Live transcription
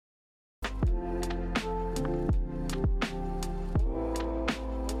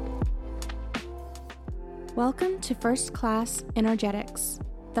Welcome to First Class Energetics,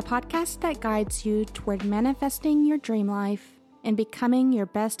 the podcast that guides you toward manifesting your dream life and becoming your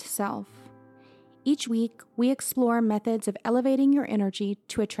best self. Each week, we explore methods of elevating your energy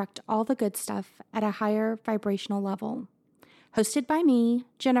to attract all the good stuff at a higher vibrational level. Hosted by me,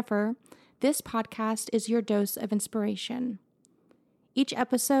 Jennifer, this podcast is your dose of inspiration. Each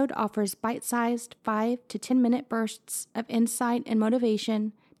episode offers bite-sized 5 to 10 minute bursts of insight and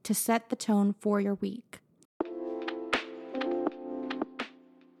motivation to set the tone for your week.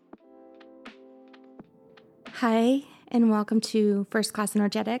 Hi, and welcome to First Class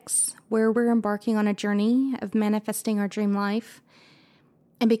Energetics, where we're embarking on a journey of manifesting our dream life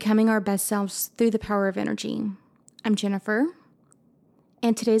and becoming our best selves through the power of energy. I'm Jennifer,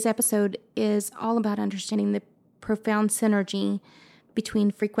 and today's episode is all about understanding the profound synergy between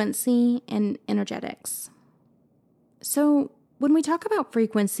frequency and energetics. So, when we talk about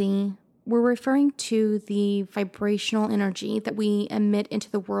frequency, we're referring to the vibrational energy that we emit into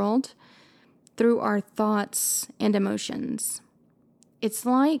the world through our thoughts and emotions. It's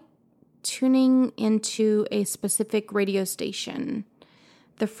like tuning into a specific radio station.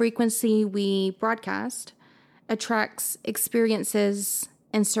 The frequency we broadcast attracts experiences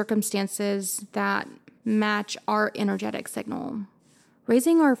and circumstances that match our energetic signal.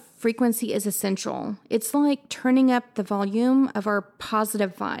 Raising our frequency is essential. It's like turning up the volume of our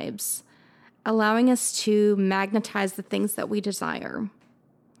positive vibes, allowing us to magnetize the things that we desire.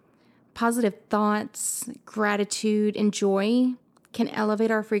 Positive thoughts, gratitude, and joy can elevate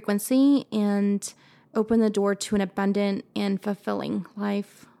our frequency and open the door to an abundant and fulfilling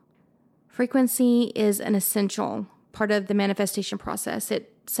life. Frequency is an essential part of the manifestation process.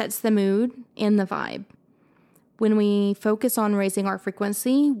 It sets the mood and the vibe. When we focus on raising our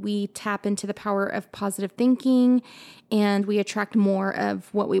frequency, we tap into the power of positive thinking and we attract more of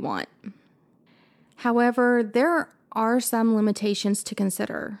what we want. However, there are some limitations to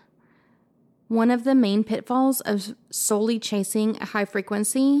consider. One of the main pitfalls of solely chasing a high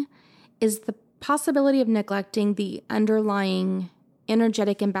frequency is the possibility of neglecting the underlying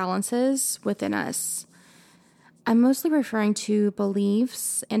energetic imbalances within us. I'm mostly referring to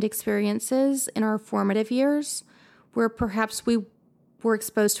beliefs and experiences in our formative years where perhaps we were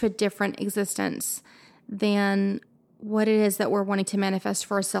exposed to a different existence than what it is that we're wanting to manifest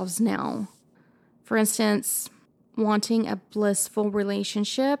for ourselves now. For instance, wanting a blissful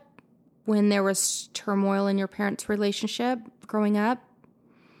relationship when there was turmoil in your parents' relationship growing up,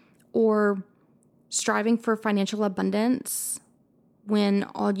 or striving for financial abundance when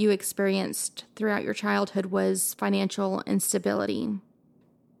all you experienced throughout your childhood was financial instability.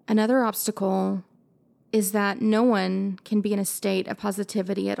 Another obstacle is that no one can be in a state of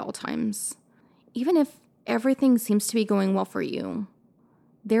positivity at all times. Even if everything seems to be going well for you,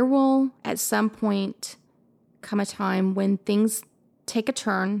 there will at some point come a time when things take a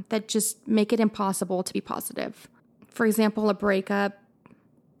turn that just make it impossible to be positive. For example, a breakup,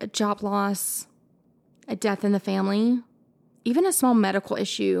 a job loss, a death in the family. Even a small medical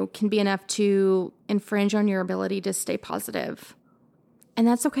issue can be enough to infringe on your ability to stay positive. And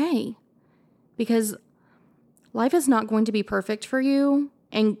that's okay, because life is not going to be perfect for you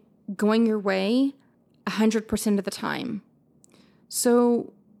and going your way 100% of the time.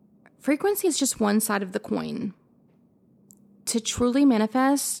 So frequency is just one side of the coin. To truly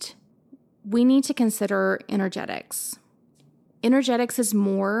manifest, we need to consider energetics. Energetics is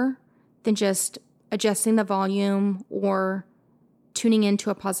more than just adjusting the volume or tuning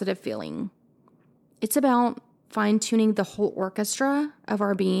into a positive feeling. It's about fine-tuning the whole orchestra of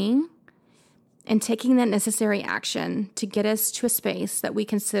our being and taking that necessary action to get us to a space that we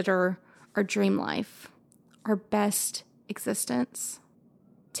consider our dream life, our best existence.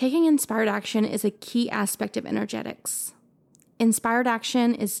 Taking inspired action is a key aspect of energetics. Inspired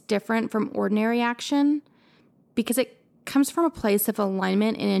action is different from ordinary action because it comes from a place of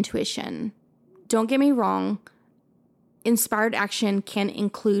alignment and intuition. Don't get me wrong, inspired action can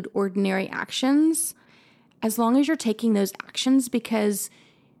include ordinary actions as long as you're taking those actions because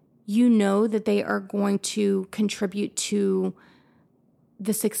you know that they are going to contribute to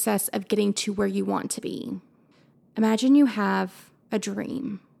the success of getting to where you want to be. Imagine you have a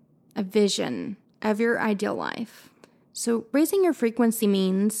dream, a vision of your ideal life. So raising your frequency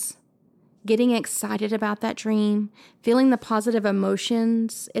means getting excited about that dream, feeling the positive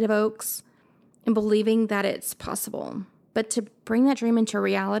emotions it evokes, and believing that it's possible. But to bring that dream into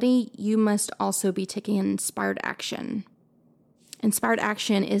reality, you must also be taking inspired action. Inspired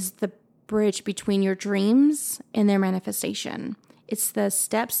action is the bridge between your dreams and their manifestation. It's the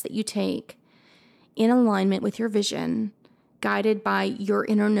steps that you take in alignment with your vision, guided by your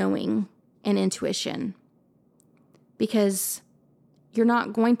inner knowing and intuition. because you're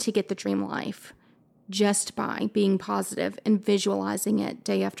not going to get the dream life just by being positive and visualizing it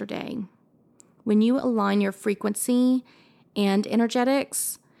day after day. When you align your frequency and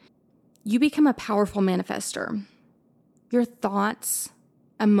energetics, you become a powerful manifester. Your thoughts,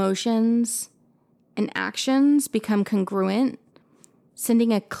 emotions, and actions become congruent,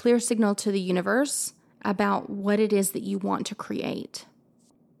 sending a clear signal to the universe about what it is that you want to create.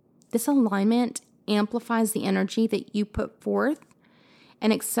 This alignment amplifies the energy that you put forth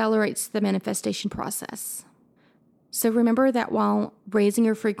and accelerates the manifestation process. So remember that while raising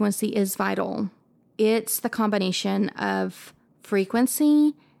your frequency is vital, it's the combination of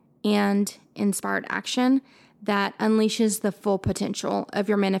frequency and inspired action that unleashes the full potential of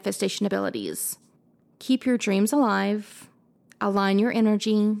your manifestation abilities. Keep your dreams alive, align your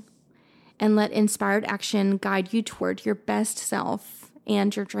energy, and let inspired action guide you toward your best self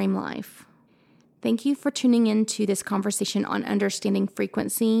and your dream life. Thank you for tuning in to this conversation on understanding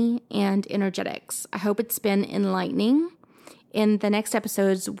frequency and energetics. I hope it's been enlightening. In the next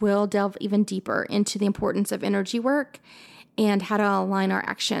episodes, we'll delve even deeper into the importance of energy work and how to align our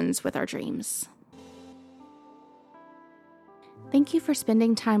actions with our dreams. Thank you for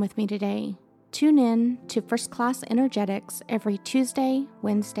spending time with me today. Tune in to First Class Energetics every Tuesday,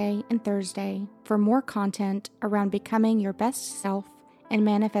 Wednesday, and Thursday for more content around becoming your best self and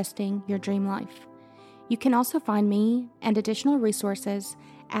manifesting your dream life. You can also find me and additional resources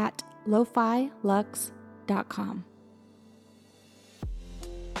at lofiluxe.com.